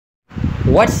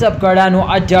What's up Cardano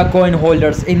Adda coin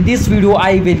holders? In this video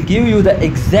I will give you the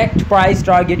exact price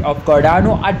target of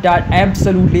Cardano Adda.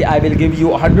 Absolutely, I will give you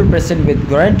 100% with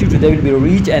guarantee to they will be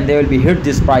reached and they will be hit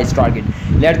this price target.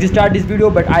 Let's get start this video,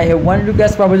 but I have one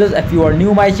request for brothers. If you are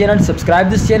new my channel, subscribe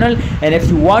this channel, and if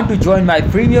you want to join my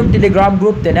premium telegram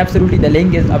group, then absolutely the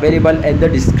link is available in the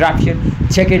description.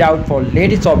 Check it out for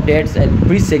latest updates and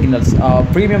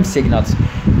premium signals.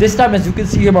 This time, as you can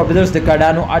see here my brothers, the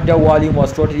Cardano Adda volume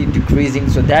was totally decreasing,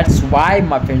 so that's why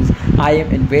my friends I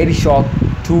am in very shock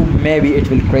to maybe it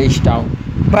will crash down.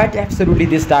 But absolutely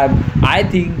this time I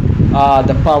think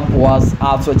the pump was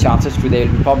also chances to they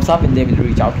will pumps up and they will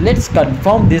reach out. Let's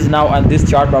confirm this now on this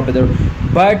chart my brother.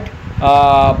 But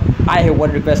I have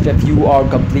one request: if you are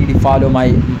completely follow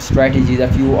my strategies,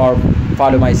 if you are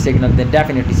follow my signal, then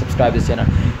definitely subscribe this channel.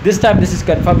 This time this is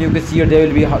confirmed. You can see here they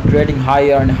will be creating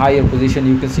higher and higher position.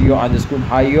 You can see here on the screen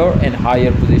higher and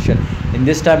higher position, and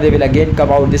this time they will again come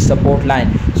out this support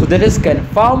line. So that is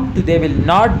confirmed. They will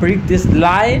not break this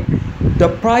line. The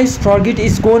price target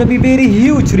is going to be very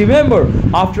huge. Remember,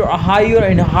 after a higher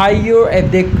and higher,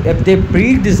 if they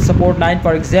break this support line,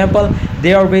 for example,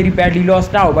 they are very badly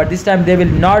lost now, but this time they will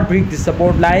not break this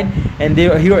support line, and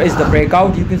here is the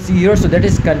breakout you can see here. So that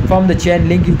is confirmed. The chain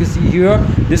link you can see here,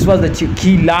 this was the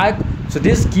key lag. So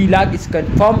this key lag is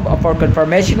confirmed. For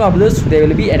confirmation of this, they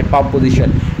will be at a pump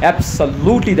position.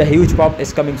 Absolutely, the huge pump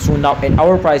is coming soon now, and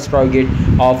our price target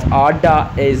of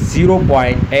ADA is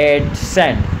 0.8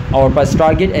 cent. Our price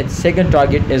target and second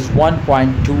target is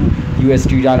 1.2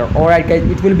 USD dollar. Alright guys,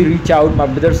 it will be reach out my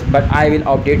brothers, but I will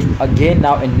update you again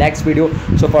now in next video.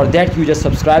 So for that, you just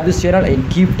subscribe this channel and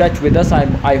keep touch with us.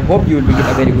 I hope you will be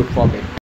getting a very good profit.